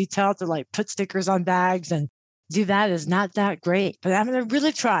attention to detail to like put stickers on bags and do that is not that great. But I'm going to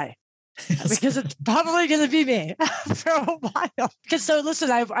really try because it's probably going to be me for a while. Because so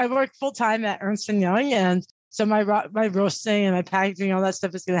listen, I work full time at Ernst & Young. And so my roasting and my packaging, all that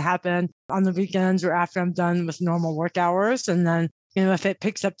stuff is going to happen on the weekends or after I'm done with normal work hours. And then, if it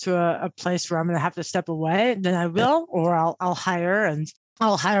picks up to a place where I'm going to have to step away, then I will, or I'll hire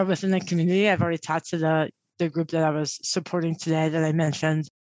I'll hire within the community. I've already talked to the group that I was supporting today that I mentioned,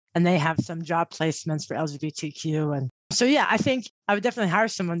 and they have some job placements for LGBTQ. And so, yeah, I think I would definitely hire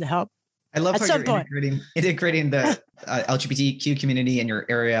someone to help. I love how you're integrating the LGBTQ community in your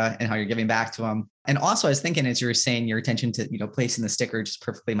area and how you're giving back to them. And also, I was thinking, as you were saying, your attention to placing the sticker just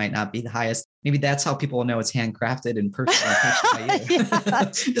perfectly might not be the highest. Maybe that's how people will know it's handcrafted and personally touched by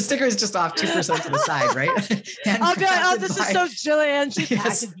you. The sticker is just off 2% to the side, right? I'll be like, this is so Jillian. She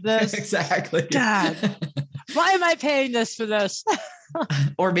packaged this. Exactly. God, why am I paying this for this?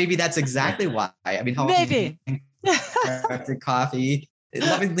 Or maybe that's exactly why. I mean, how maybe handcrafted coffee,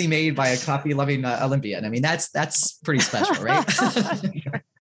 lovingly made by a coffee-loving Olympian. I mean, that's pretty special, right?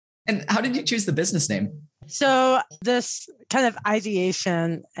 And how did you choose the business name? So this kind of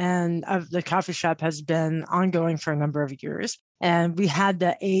ideation and of the coffee shop has been ongoing for a number of years. And we had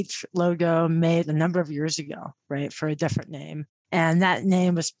the H logo made a number of years ago, right, for a different name. And that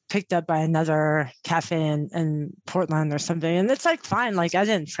name was picked up by another cafe in Portland or something. And it's like, fine, like I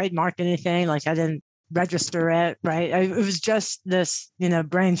didn't trademark anything, like I didn't register it, right? It was just this,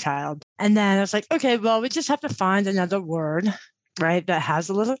 brainchild. And then I was like, okay, well, we just have to find another word, right, that has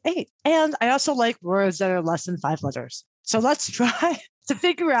a little 8. And I also like words that are less than 5 letters. So let's try to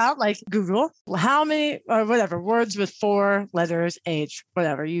figure out, like Google, how many or whatever words with 4 letters, H,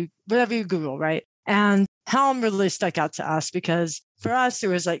 whatever you Google, right? And Helm really stuck out to us because for us, it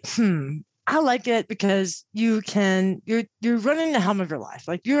was like, I like it because you're running the helm of your life.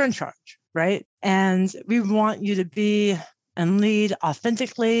 Like you're in charge, right? And we want you to be and lead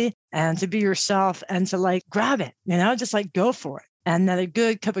authentically and to be yourself and to like grab it, just like go for it. And that a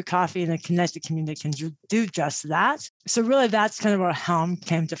good cup of coffee and a connected community can do just that. So really that's kind of where Helm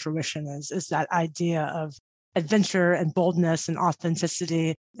came to fruition is that idea of adventure and boldness and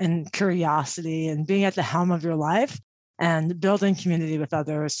authenticity and curiosity and being at the helm of your life and building community with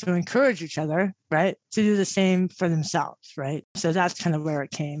others to encourage each other, right? To do the same for themselves, right? So that's kind of where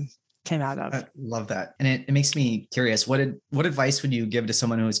it came out of. I love that. And it makes me curious. What advice would you give to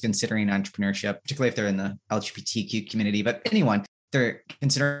someone who is considering entrepreneurship, particularly if they're in the LGBTQ community, but anyone, they're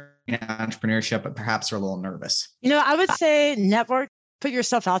considering entrepreneurship, but perhaps are a little nervous? I would say network, put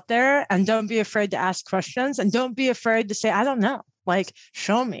yourself out there and don't be afraid to ask questions and don't be afraid to say, I don't know, like,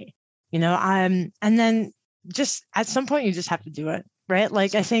 show me, and then just at some point you just have to do it, right?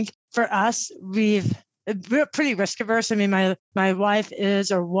 Like, I think for us, we're pretty risk averse. I mean, my wife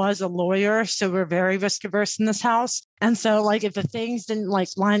is or was a lawyer, so we're very risk averse in this house. And so like, if the things didn't like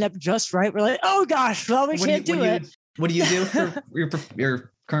line up just right, we're like, oh gosh, well, we can't do it. What do you do for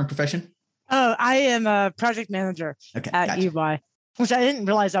your current profession? Oh, I am a project manager at gotcha. EY, which I didn't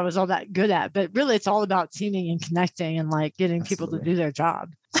realize I was all that good at, but really it's all about teaming and connecting and like getting people to do their job.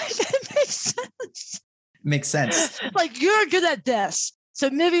 It makes sense. Makes sense. Like, you're good at this, so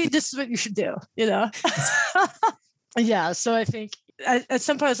maybe this is what you should do, Yeah. So I think at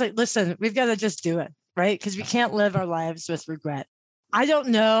some point I was like, listen, we've got to just do it, right? Because we can't live our lives with regret. I don't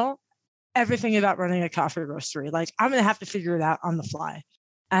know everything about running a coffee roastery. Like, I'm going to have to figure it out on the fly.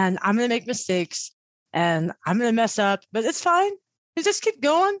 And I'm going to make mistakes and I'm going to mess up, but it's fine. You just keep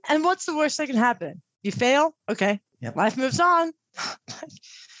going. And what's the worst that can happen? You fail. Okay. Yep. Life moves on.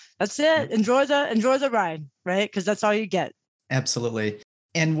 That's it. Yep. Enjoy the ride, right? Because that's all you get. Absolutely.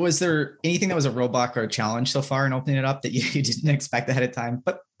 And was there anything that was a roadblock or a challenge so far in opening it up that you didn't expect ahead of time,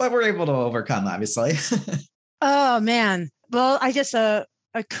 but were able to overcome, obviously? Oh, man. Well, I guess a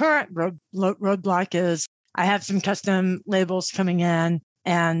current roadblock is I have some custom labels coming in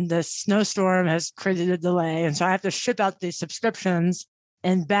and the snowstorm has created a delay. And so I have to ship out these subscriptions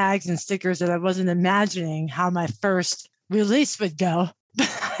in bags and stickers that I wasn't imagining how my first release would go.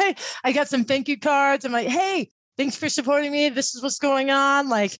 I got some thank you cards. I'm like, hey, thanks for supporting me. This is what's going on.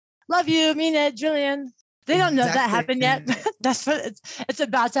 Like, love you, mean it, Jillian. They don't know that happened yet. That's what it's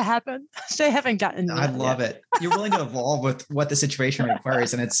about to happen. They haven't gotten I love it. You're willing to evolve with what the situation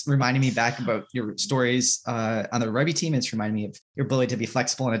requires. And it's reminding me back about your stories on the rugby team. It's reminding me of your ability to be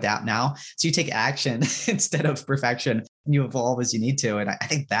flexible and adapt now. So you take action instead of perfection and you evolve as you need to. And I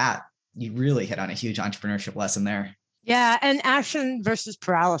think that you really hit on a huge entrepreneurship lesson there. Yeah. And action versus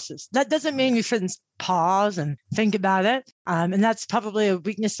paralysis. That doesn't mean you shouldn't pause and think about it. And that's probably a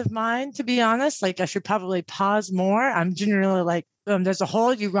weakness of mine, to be honest. Like I should probably pause more. I'm generally like, there's a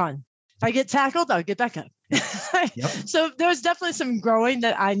hole, you run. If I get tackled, I'll get back up. Yep. So there's definitely some growing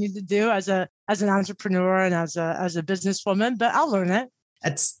that I need to do as an entrepreneur and as a businesswoman, but I'll learn it.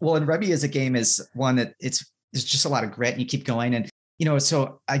 And rugby as a game is one that there's just a lot of grit and you keep going. And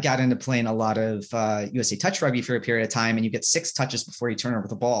so I got into playing a lot of USA Touch Rugby for a period of time, and you get 6 touches before you turn over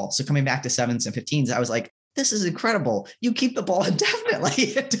the ball. So coming back to 7s and 15s, I was like, this is incredible. You keep the ball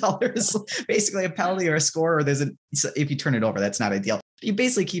indefinitely until there's basically a penalty or a score, or if you turn it over, that's not ideal. You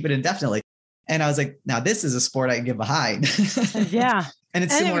basically keep it indefinitely. And I was like, now this is a sport I can get behind. Yeah. And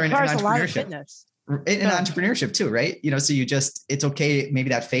it's similar in entrepreneurship. In entrepreneurship too, right? So it's okay. Maybe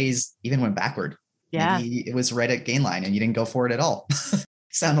that phase even went backward. Yeah. Maybe it was right at gain line and you didn't go for it at all.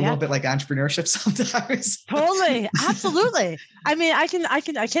 Sound a little bit like entrepreneurship sometimes. Totally. Absolutely. I mean, I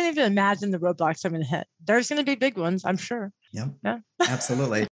can't even imagine the roadblocks I'm going to hit. There's going to be big ones, I'm sure. Yep. Yeah.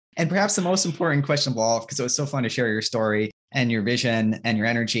 Absolutely. And perhaps the most important question of all, because it was so fun to share your story and your vision and your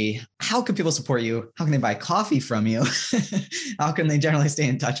energy. How can people support you? How can they buy coffee from you? How can they generally stay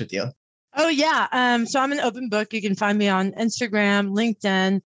in touch with you? Oh, yeah. So I'm an open book. You can find me on Instagram,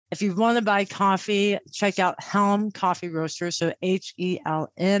 LinkedIn. If you want to buy coffee, check out Helm Coffee Roasters. So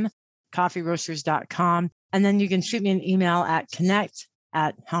HELM coffeeroasters.com. And then you can shoot me an email at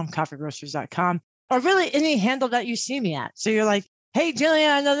connect@helmcoffeeroasters.com, or really any handle that you see me at. So you're like, hey,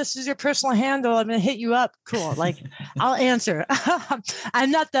 Jillian, I know this is your personal handle. I'm going to hit you up. Cool. Like I'll answer.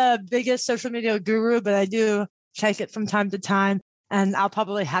 I'm not the biggest social media guru, but I do check it from time to time. And I'll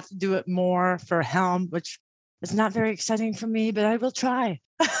probably have to do it more for Helm, which is not very exciting for me, but I will try.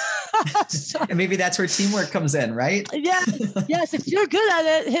 And maybe that's where teamwork comes in, right? Yeah. Yes. If you're good at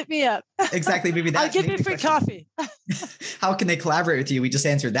it, hit me up. Exactly. Maybe I'll give you free coffee. How can they collaborate with you? We just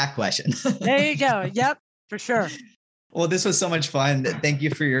answered that question. There you go. Yep, for sure. Well, this was so much fun. Thank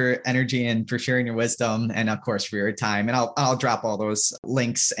you for your energy and for sharing your wisdom, and of course for your time. And I'll drop all those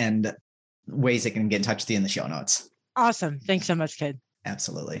links and ways they can get in touch with you in the show notes. Awesome. Thanks so much, kid.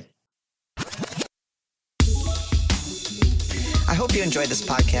 Absolutely. I hope you enjoyed this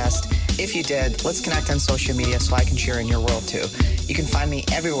podcast. If you did, let's connect on social media so I can share in your world too. You can find me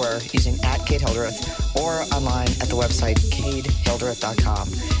everywhere using @Cade Hildreth or online at the website cadehildreth.com.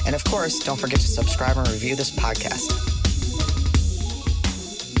 And of course, don't forget to subscribe and review this podcast.